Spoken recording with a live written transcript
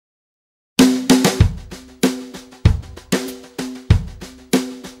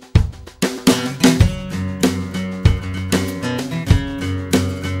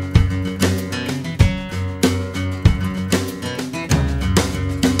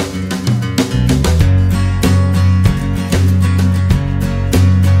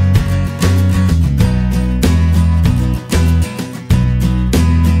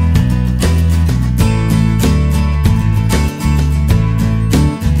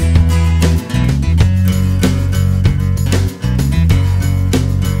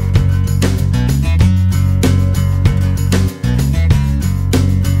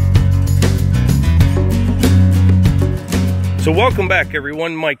So welcome back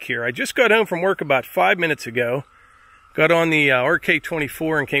everyone, Mike here. I just got home from work about 5 minutes ago. Got on the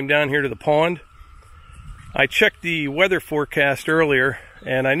RK24 and came down here to the pond. I checked the weather forecast earlier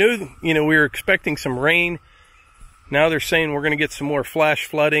and I knew, we were expecting some rain. Now they're saying we're going to get some more flash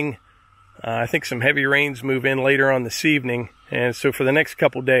flooding. I think some heavy rains move in later on this evening, and so for the next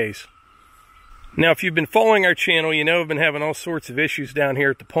couple days. Now if you've been following our channel, you know I've been having all sorts of issues down here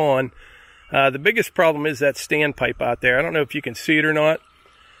at the pond. The biggest problem is that standpipe out there. I don't know if you can see it or not.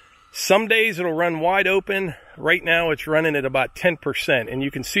 Some days it'll run wide open. Right now it's running at about 10%, and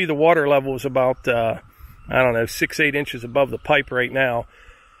you can see the water level is about, 6-8 inches above the pipe right now.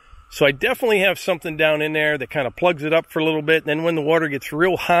 So I definitely have something down in there that kind of plugs it up for a little bit, and then when the water gets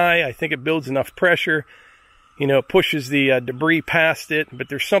real high, I think it builds enough pressure. It pushes the debris past it, but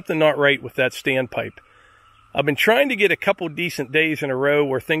there's something not right with that standpipe. I've been trying to get a couple decent days in a row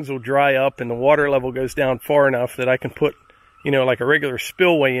where things will dry up and the water level goes down far enough that I can put, like a regular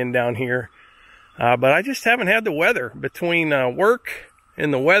spillway in down here. But I just haven't had the weather. Between work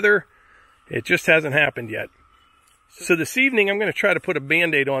and the weather, it just hasn't happened yet. So this evening, I'm going to try to put a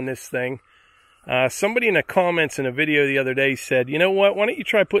Band-Aid on this thing. Somebody in the comments in a video the other day said, you know what, why don't you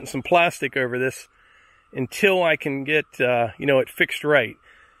try putting some plastic over this until I can get, it fixed right.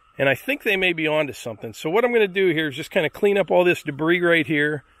 And I think they may be onto something. So what I'm going to do here is just kind of clean up all this debris right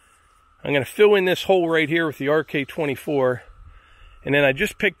here. I'm going to fill in this hole right here with the RK24. And then I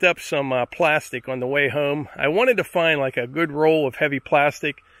just picked up some plastic on the way home. I wanted to find like a good roll of heavy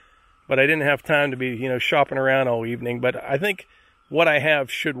plastic, but I didn't have time to be, shopping around all evening. But I think what I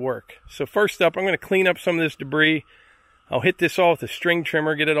have should work. So first up, I'm going to clean up some of this debris. I'll hit this all with a string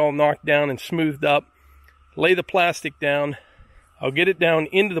trimmer, get it all knocked down and smoothed up. Lay the plastic down. I'll get it down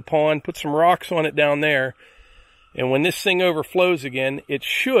into the pond, put some rocks on it down there, and when this thing overflows again, it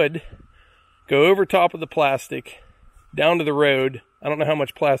should go over top of the plastic, down to the road. I don't know how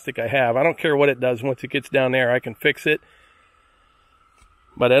much plastic I have. I don't care what it does. Once it gets down there, I can fix it.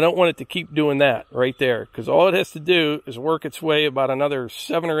 But I don't want it to keep doing that right there, because all it has to do is work its way about another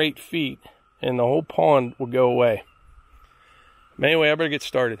 7 or 8 feet, and the whole pond will go away. But anyway, I better get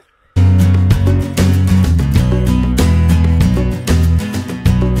started.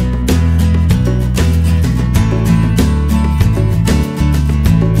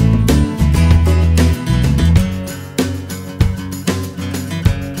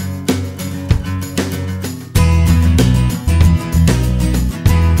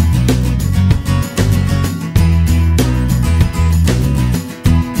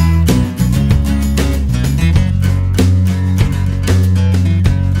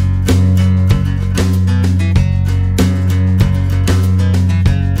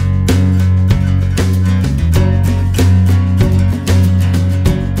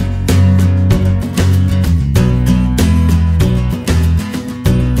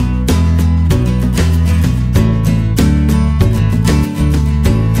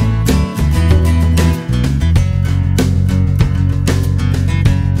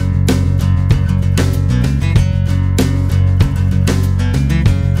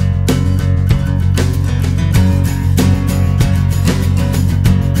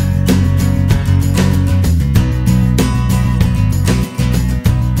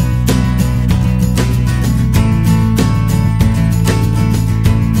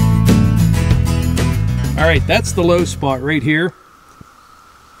 Alright, that's the low spot right here.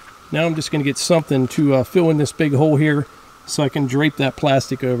 Now I'm just going to get something to fill in this big hole here so I can drape that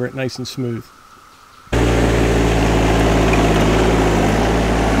plastic over it nice and smooth.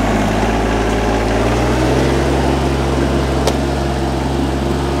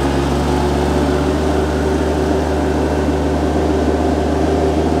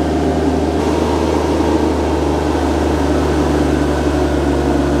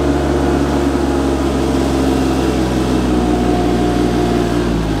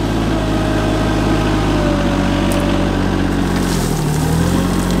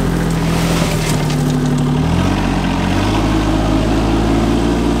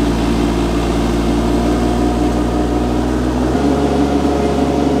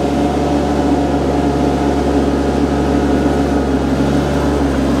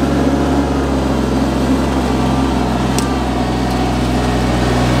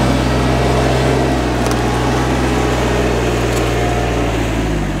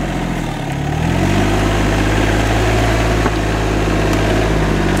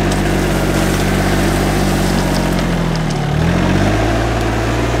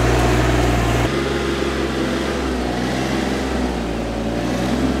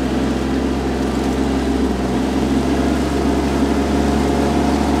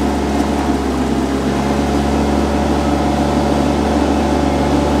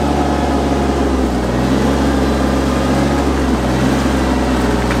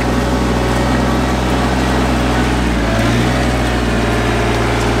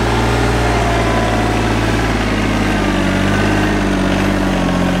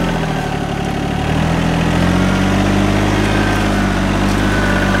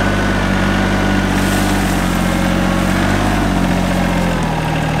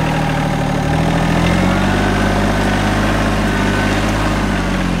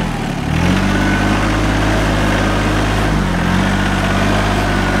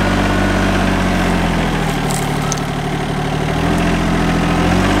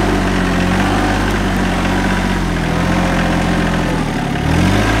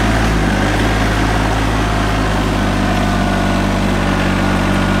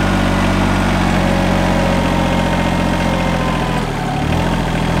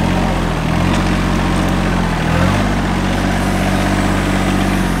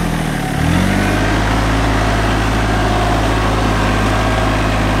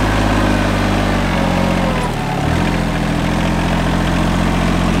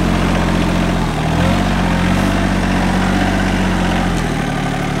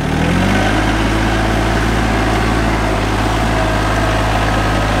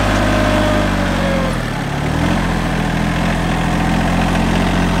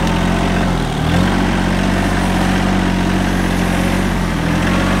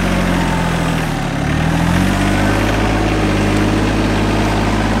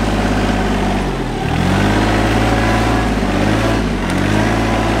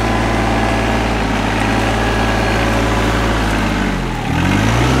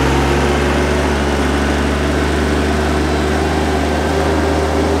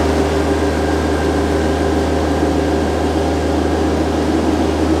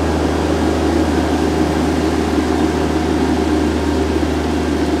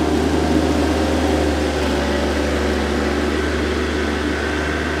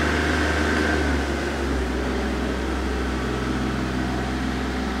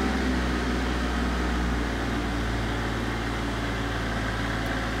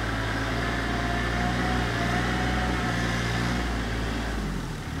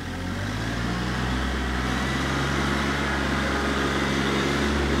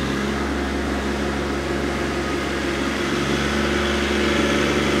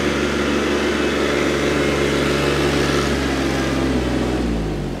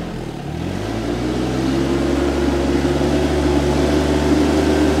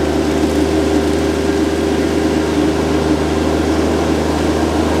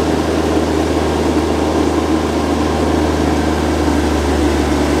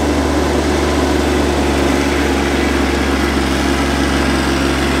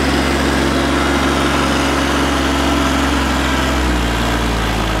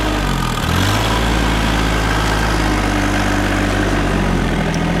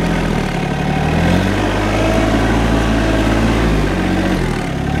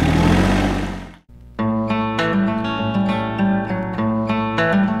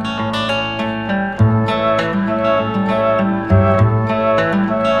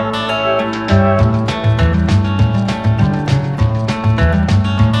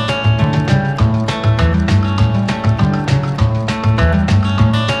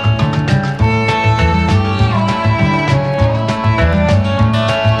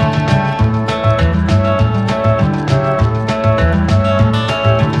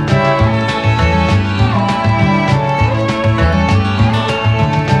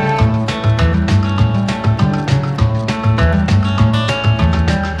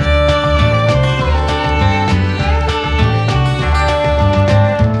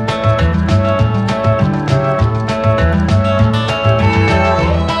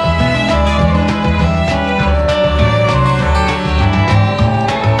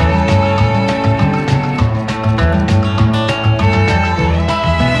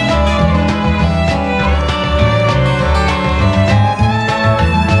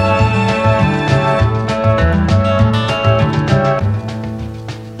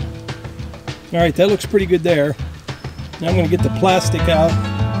 All right, that looks pretty good there. Now I'm going to get the plastic out.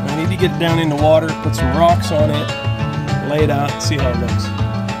 I need to get it down in the water, put some rocks on it, lay it out, and see how it looks.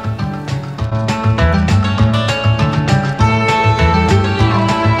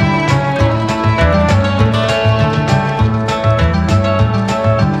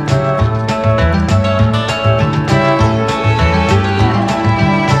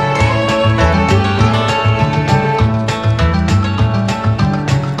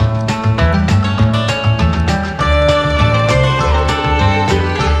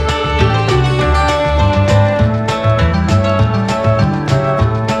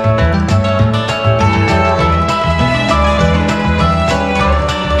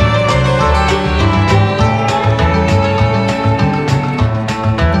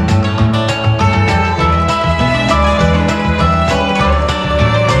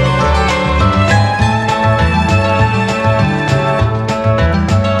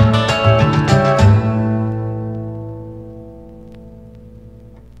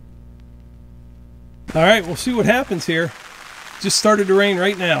 All right, we'll see what happens here. Just started to rain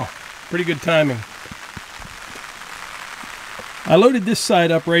right now. Pretty good timing. I loaded this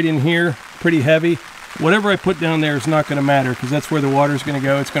side up right in here, pretty heavy. Whatever I put down there is not going to matter because that's where the water's going to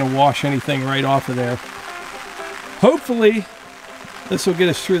go. It's going to wash anything right off of there. Hopefully, this will get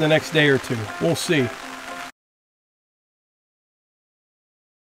us through the next day or two. We'll see.